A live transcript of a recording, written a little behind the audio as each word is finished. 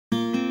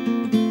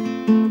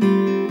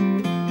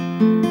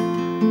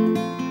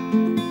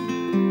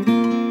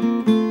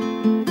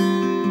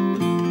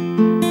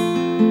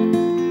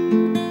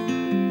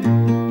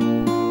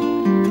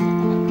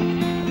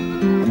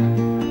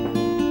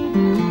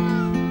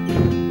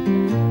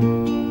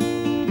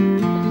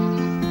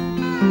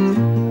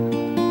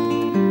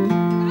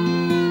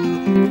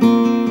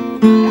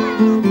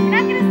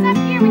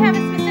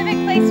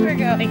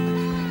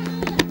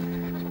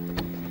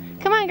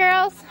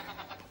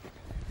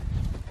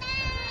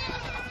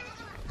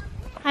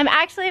I'm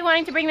actually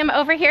wanting to bring them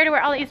over here to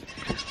where all these,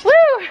 woo,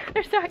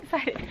 they're so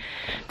excited,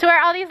 to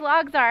where all these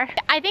logs are.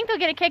 I think they'll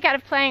get a kick out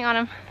of playing on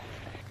them.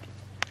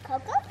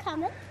 Coco's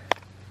coming.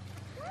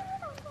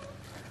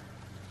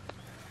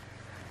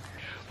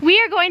 We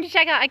are going to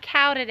check out a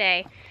cow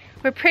today.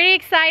 We're pretty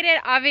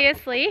excited,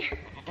 obviously.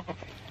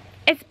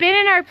 It's been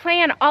in our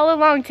plan all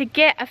along to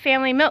get a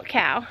family milk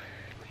cow.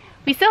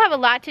 We still have a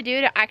lot to do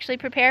to actually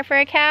prepare for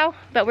a cow,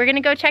 but we're gonna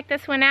go check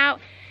this one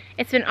out.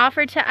 It's been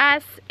offered to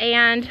us,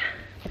 and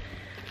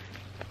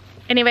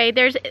anyway,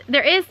 there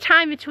is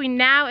time between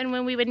now and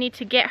when we would need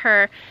to get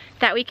her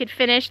that we could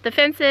finish the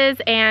fences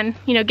and,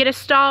 you know, get a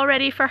stall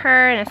ready for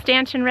her and a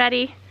stanchion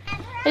ready.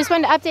 I just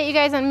wanted to update you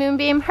guys on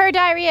Moonbeam. Her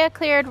diarrhea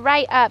cleared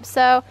right up,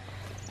 so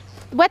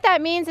what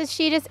that means is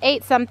she just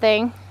ate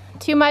something.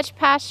 Too much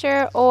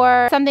pasture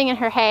or something in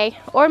her hay,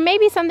 or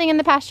maybe something in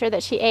the pasture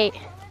that she ate.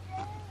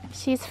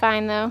 She's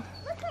fine though.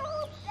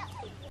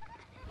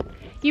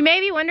 You may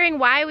be wondering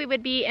why we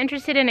would be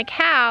interested in a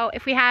cow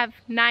if we have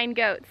 9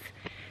 goats.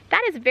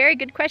 That is a very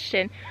good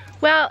question.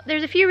 Well,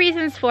 there's a few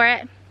reasons for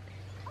it.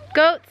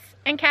 Goats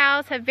and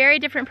cows have very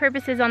different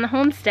purposes on the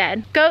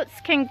homestead. Goats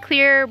can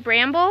clear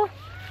bramble,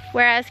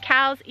 whereas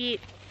cows eat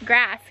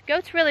grass.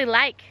 Goats really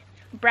like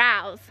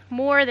browse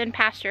more than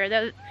pasture,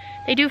 though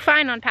they do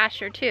fine on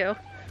pasture too.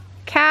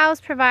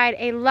 Cows provide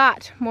a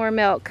lot more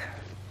milk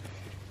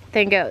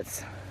than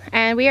goats,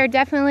 and we are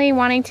definitely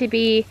wanting to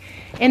be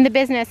in the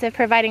business of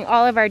providing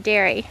all of our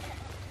dairy.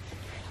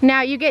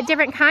 Now, you get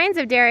different kinds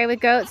of dairy with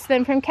goats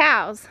than from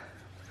cows.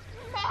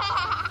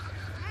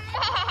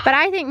 But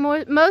I think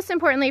most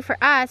importantly for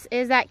us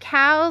is that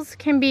cows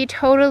can be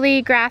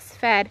totally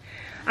grass-fed.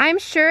 I'm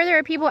sure there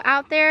are people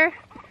out there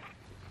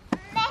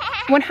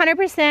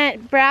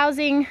 100%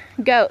 browsing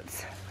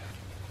goats,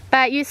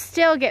 but you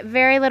still get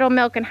very little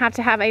milk and have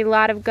to have a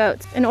lot of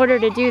goats in order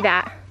to do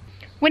that.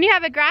 When you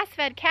have a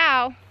grass-fed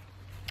cow,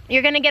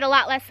 you're gonna get a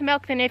lot less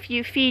milk than if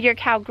you feed your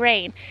cow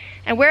grain,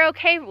 and we're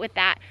okay with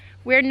that.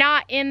 We're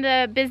not in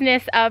the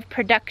business of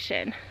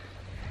production.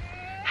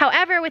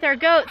 However, with our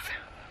goats,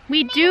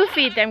 we do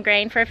feed them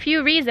grain for a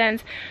few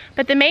reasons,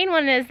 but the main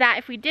one is that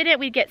if we didn't,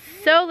 we'd get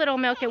so little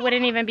milk it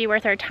wouldn't even be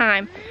worth our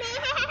time.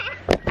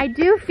 I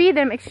do feed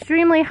them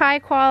extremely high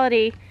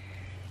quality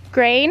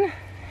grain.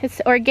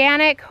 It's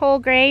organic whole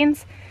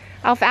grains,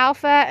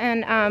 alfalfa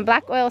and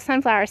black oil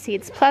sunflower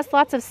seeds, plus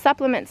lots of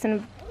supplements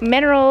and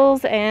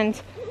minerals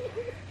and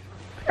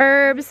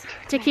herbs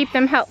to keep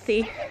them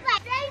healthy.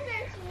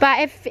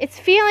 But if it's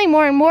feeling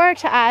more and more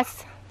to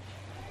us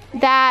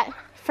that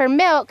for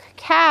milk,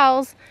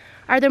 cows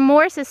are the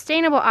more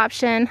sustainable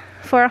option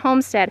for a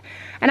homestead.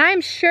 And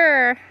I'm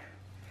sure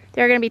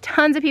there are going to be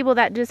tons of people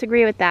that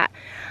disagree with that.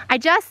 I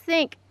just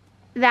think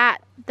that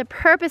the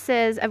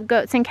purposes of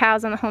goats and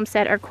cows on the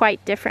homestead are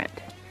quite different.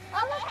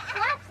 Oh, look, it's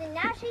collapsing.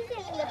 Now she's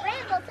getting the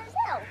brambles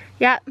herself.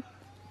 Yep.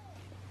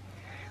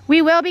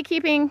 We will be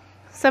keeping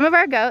some of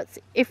our goats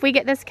if we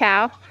get this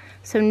cow,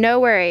 so no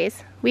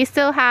worries. We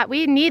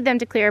need them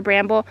to clear a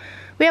bramble.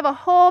 We have a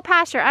whole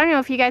pasture. I don't know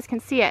if you guys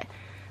can see it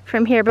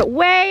from here, but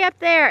way up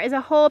there is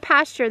a whole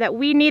pasture that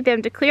we need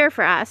them to clear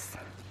for us.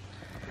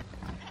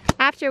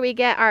 After we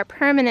get our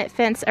permanent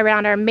fence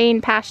around our main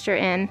pasture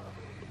in,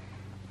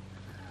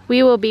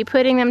 we will be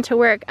putting them to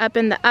work up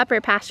in the upper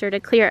pasture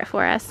to clear it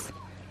for us.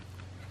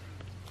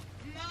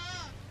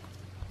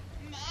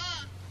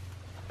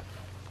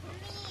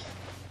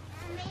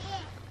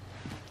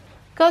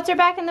 Goats are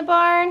back in the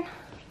barn,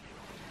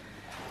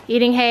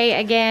 eating hay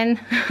again.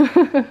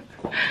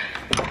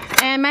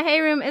 And my hay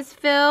room is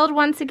filled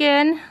once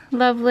again.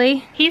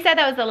 Lovely. He said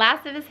that was the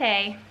last of his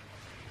hay.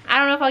 I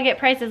don't know if I'll get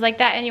prices like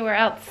that anywhere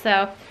else,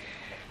 so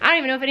I don't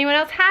even know if anyone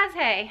else has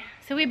hay.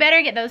 So we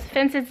better get those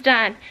fences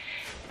done.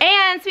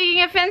 And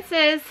speaking of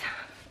fences,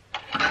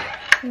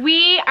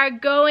 we are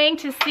going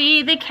to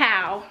see the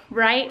cow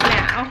right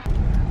now.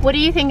 What do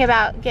you think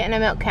about getting a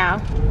milk cow?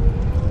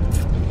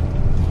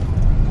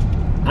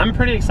 I'm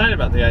pretty excited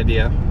about the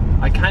idea.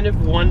 I kind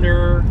of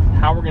wonder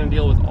how we're going to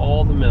deal with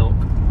all the milk.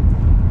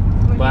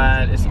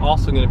 But it's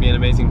also going to be an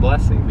amazing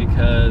blessing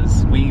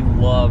because we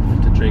love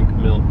to drink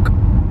milk.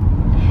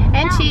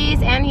 And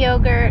cheese and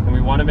yogurt. And we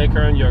want to make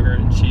our own yogurt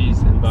and cheese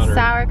and butter.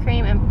 Sour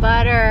cream and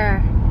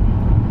butter.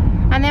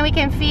 And then we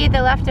can feed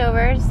the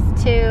leftovers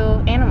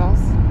to animals,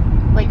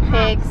 like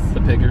pigs.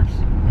 The piggers.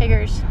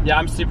 Piggers. Yeah,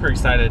 I'm super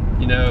excited.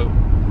 You know,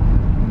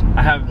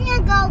 I have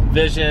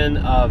vision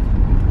of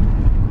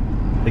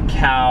the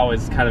cow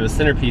as kind of a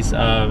centerpiece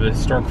of a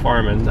historic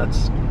farm, and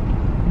that's,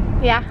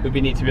 yeah, it would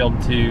be neat to be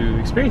able to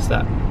experience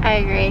that. I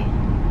agree.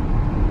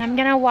 I'm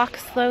gonna walk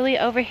slowly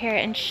over here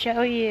and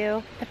show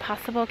you the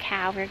possible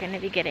cow we're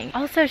gonna be getting.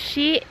 Also,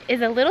 she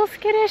is a little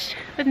skittish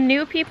with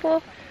new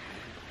people,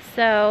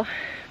 so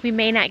we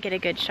may not get a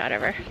good shot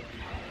of her.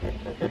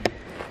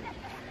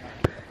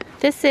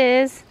 This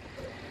is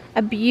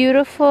a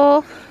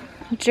beautiful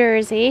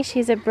Jersey.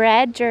 She's a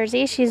bred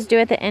Jersey. She's due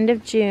at the end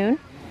of June.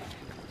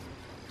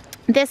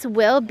 This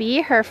will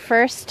be her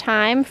first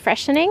time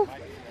freshening.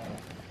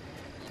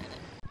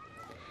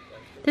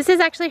 This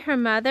is actually her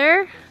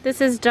mother. This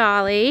is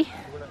Dolly.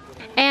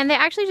 And they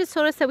actually just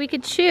told us that we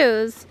could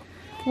choose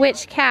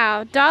which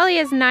cow. Dolly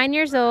is 9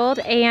 years old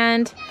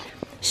and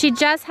she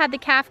just had the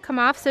calf come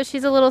off, so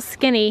she's a little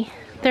skinny.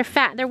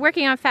 They're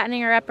working on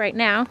fattening her up right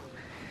now.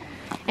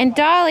 And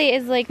Dolly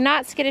is like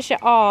not skittish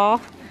at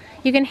all.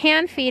 You can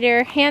hand feed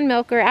her, hand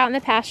milk her out in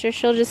the pasture,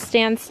 she'll just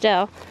stand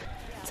still.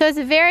 So it's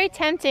very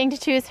tempting to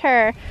choose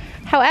her.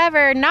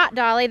 However, not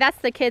Dolly, that's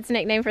the kid's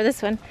nickname for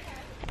this one,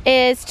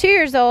 is 2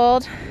 years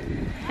old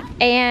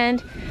and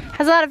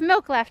has a lot of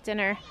milk left in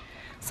her.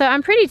 So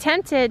I'm pretty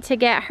tempted to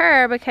get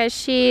her because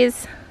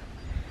she's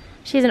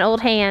an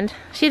old hand.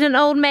 She's an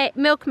old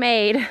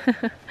milkmaid.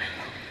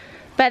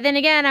 But then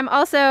again, I'm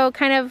also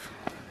kind of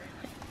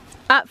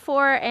up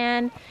for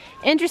and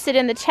interested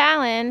in the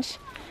challenge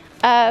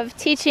of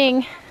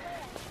teaching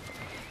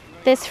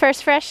this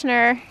first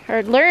freshener,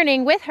 or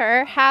learning with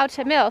her how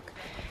to milk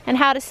and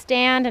how to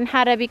stand and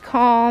how to be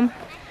calm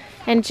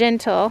and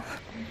gentle.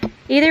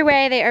 Either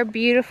way, they are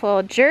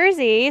beautiful.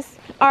 Jerseys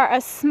are a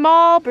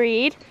small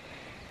breed,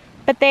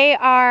 but they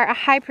are a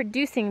high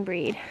producing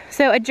breed.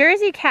 So a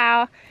Jersey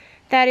cow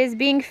that is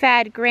being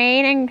fed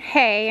grain and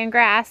hay and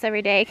grass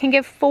every day can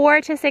give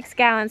 4 to 6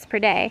 gallons per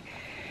day.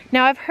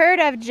 Now I've heard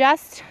of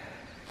just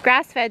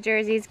grass-fed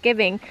Jerseys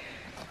giving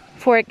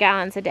 4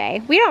 gallons a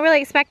day. We don't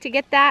really expect to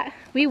get that.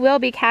 We will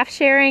be calf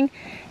sharing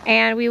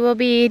and we will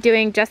be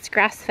doing just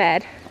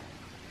grass-fed.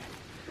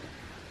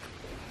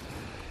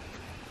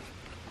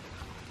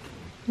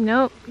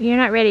 Nope, you're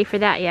not ready for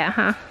that yet,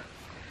 huh?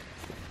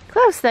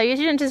 Close though, you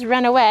didn't just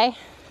run away.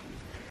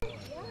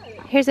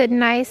 Here's a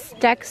nice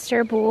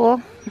Dexter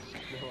bull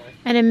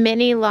and a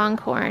mini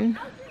longhorn.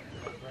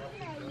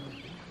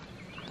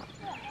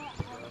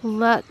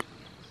 Look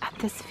at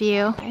this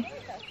view.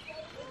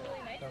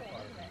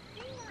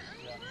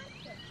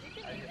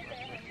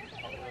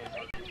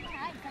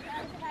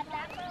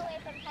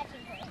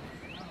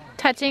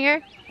 Touching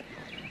her?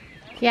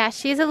 Yeah,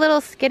 she's a little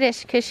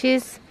skittish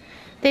because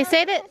they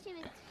say that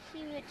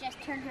she would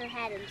just turn her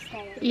head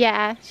instead of...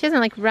 Yeah, she doesn't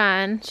like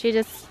run. She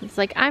just is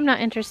like, I'm not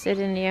interested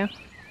in you.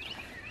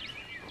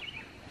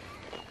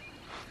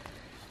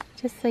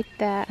 Just like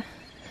that.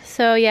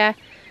 So yeah,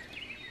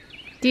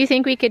 do you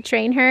think we could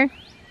train her?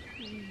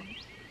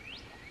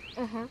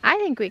 I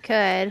think we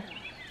could,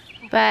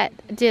 but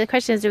the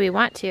question is, do we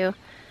want to?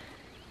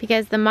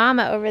 Because the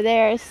mama over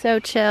there is so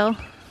chill.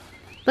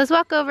 Let's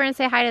walk over and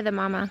say hi to the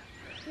mama.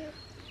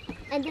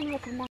 And then we'll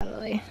come back.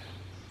 Totally.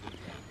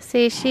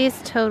 See, she's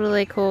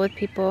totally cool with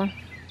people.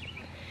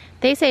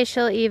 They say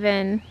she'll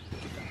even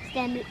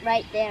stand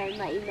right there and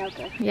let you milk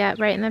her. Yeah,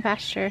 right in the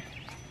pasture.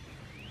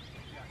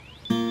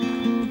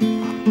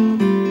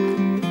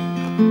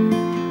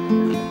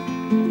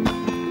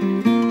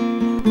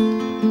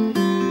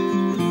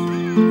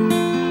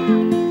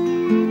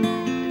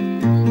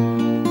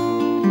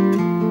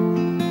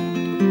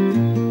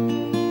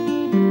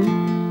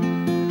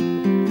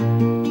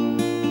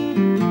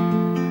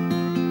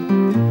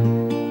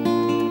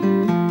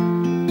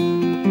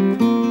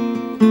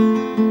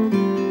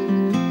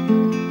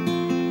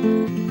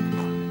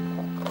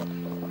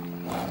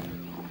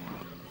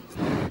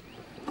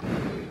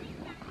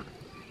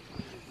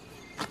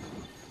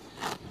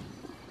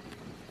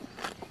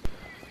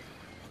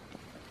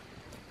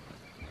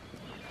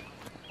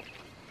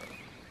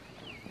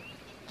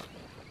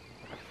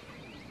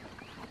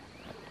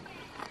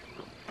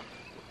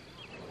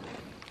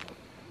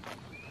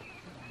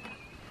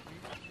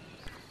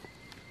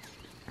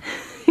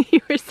 You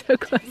were so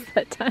close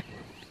that time.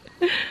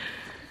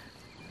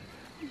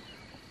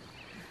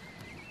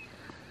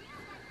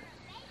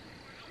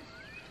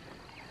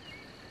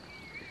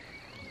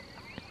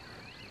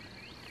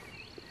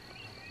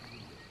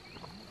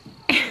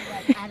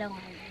 I don't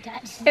want to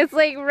touch. It's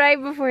like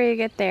right before you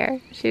get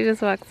there. She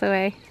just walks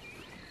away.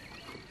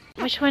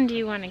 Which one do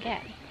you want to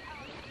get?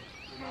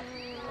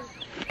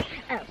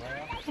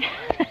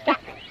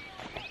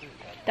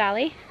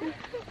 Dolly?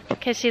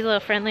 Because she's a little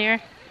friendlier.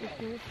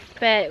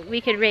 But we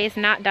could raise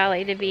not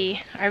Dolly to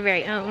be our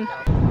very own.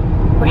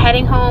 We're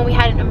heading home. We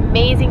had an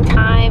amazing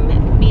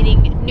time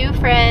meeting new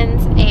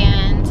friends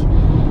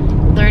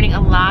and learning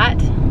a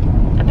lot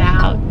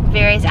about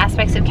various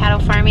aspects of cattle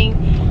farming.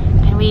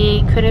 And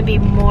we couldn't be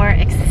more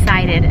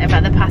excited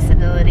about the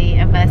possibility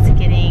of us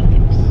getting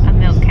a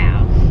milk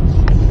cow.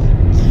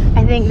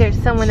 I think there's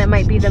someone that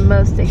might be the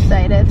most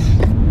excited.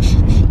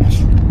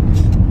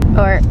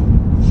 Or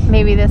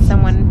maybe there's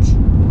someone.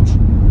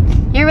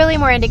 You're really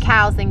more into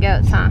cows than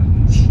goats, huh?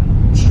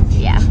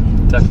 Yeah.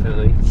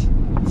 Definitely.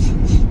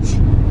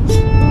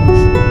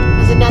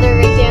 There's another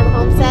great day on the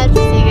homestead.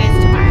 See you guys